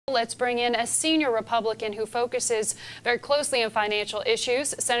Let's bring in a senior Republican who focuses very closely on financial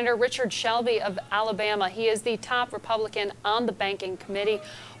issues, Senator Richard Shelby of Alabama. He is the top Republican on the Banking Committee.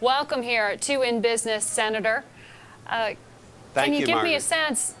 Welcome here to In Business, Senator. Can you give Margaret. me a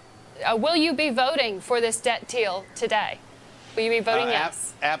sense, will you be voting for this debt deal today? Will you be voting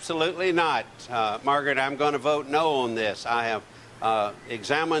yes? Absolutely not. Margaret, I'm going to vote no on this. I have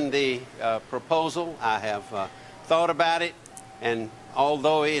examined the proposal. I have thought about it, and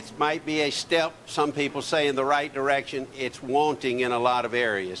although it might be a step, some people say, in the right direction, it's wanting in a lot of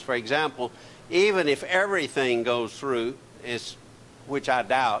areas. For example, even if everything goes through, which I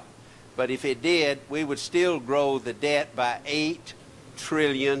doubt, but if it did, we would still grow the debt by $8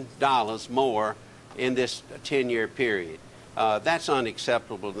 trillion more in this 10-year period. That's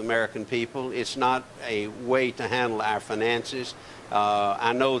unacceptable to the American people. It's not a way to handle our finances.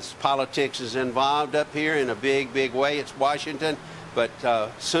 I know politics is involved up here in a big, big way. It's Washington. But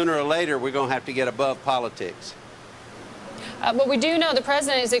sooner or later, we're going to have to get above politics. But we do know the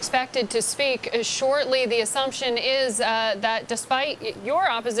president is expected to speak shortly. The assumption is that despite your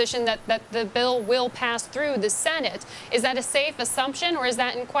opposition, that the bill will pass through the Senate. Is that a safe assumption, or is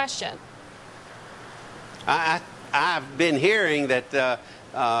that in question? I've been hearing that,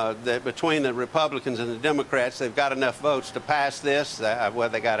 that between the Republicans and the Democrats, they've got enough votes to pass this. Well,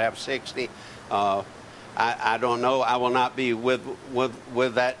 they got to have 60. I don't know. I will not be with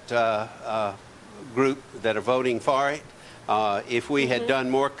that group that are voting for it. If we had done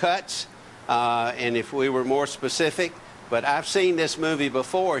more cuts and if we were more specific. But I've seen this movie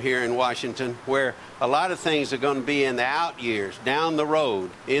before here in Washington, where a lot of things are going to be in the out years, down the road,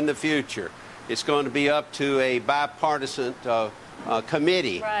 in the future. It's going to be up to a bipartisan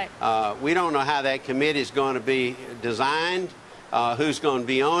committee. Right. We don't know how that committee is going to be designed, who's going to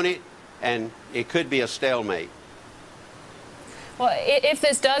be on it, and it could be a stalemate. Well, if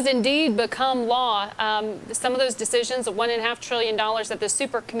this does indeed become law, some of those decisions, the $1.5 trillion that the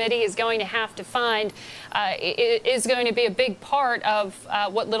super committee is going to have to find, is going to be a big part of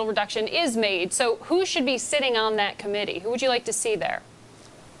what little reduction is made. So who should be sitting on that committee? Who would you like to see there?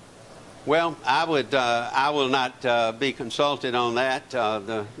 Well, I will not be consulted on that.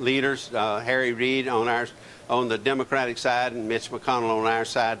 The leaders, Harry Reid on the Democratic side and Mitch McConnell on our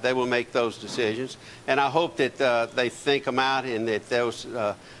side, they will make those decisions. And I hope that they think them out, and that those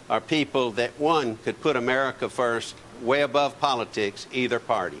are people that, one, could put America first, way above politics, either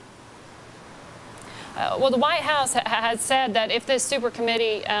party. Well, the White House has said that if this super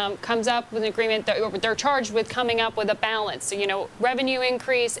committee comes up with an agreement, they're charged with coming up with a balance, you know, revenue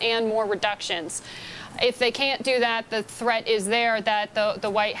increase and more reductions. If they can't do that, the threat is there that the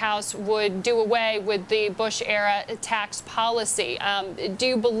White House would do away with the Bush-era tax policy. Do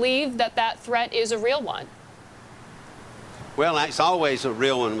you believe that that threat is a real one? Well, it's always a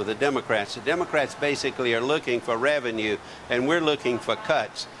real one with the Democrats. The Democrats basically are looking for revenue, and we're looking for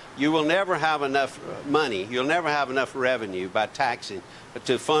cuts. You will never have enough money, you'll never have enough revenue by taxing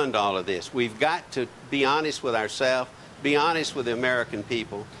to fund all of this. We've got to be honest with ourselves, be honest with the American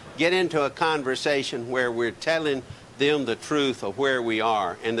people, get into a conversation where we're telling them the truth of where we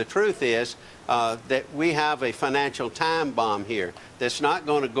are. And the truth is that we have a financial time bomb here that's not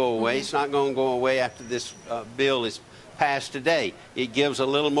going to go away. It's not going to go away after this bill is passed today. It gives a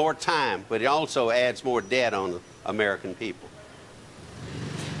little more time, but it also adds more debt on the American people.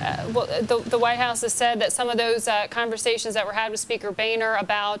 Well, the White House has said that some of those conversations that were had with Speaker Boehner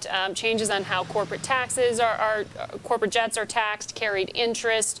about changes on how corporate taxes corporate jets are taxed, carried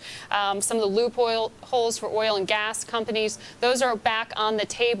interest, some of the loopholes for oil and gas companies, those are back on the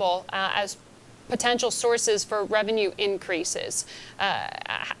table as potential sources for revenue increases.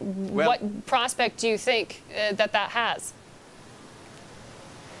 What prospect do you think that has?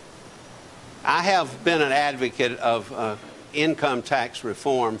 I have been an advocate of income tax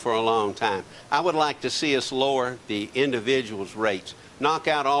reform for a long time. I would like to see us lower the individual's rates, knock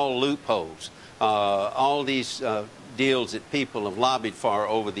out all loopholes, all these deals that people have lobbied for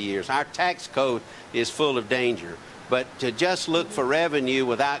over the years. Our tax code is full of danger, but to just look for revenue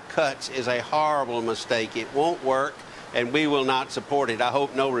without cuts is a horrible mistake. It won't work, and we will not support it. I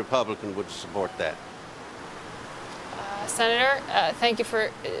hope no Republican would support that. Senator, thank you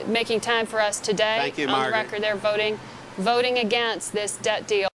for making time for us today. Thank you, Margaret. On the record, they're voting against this debt deal.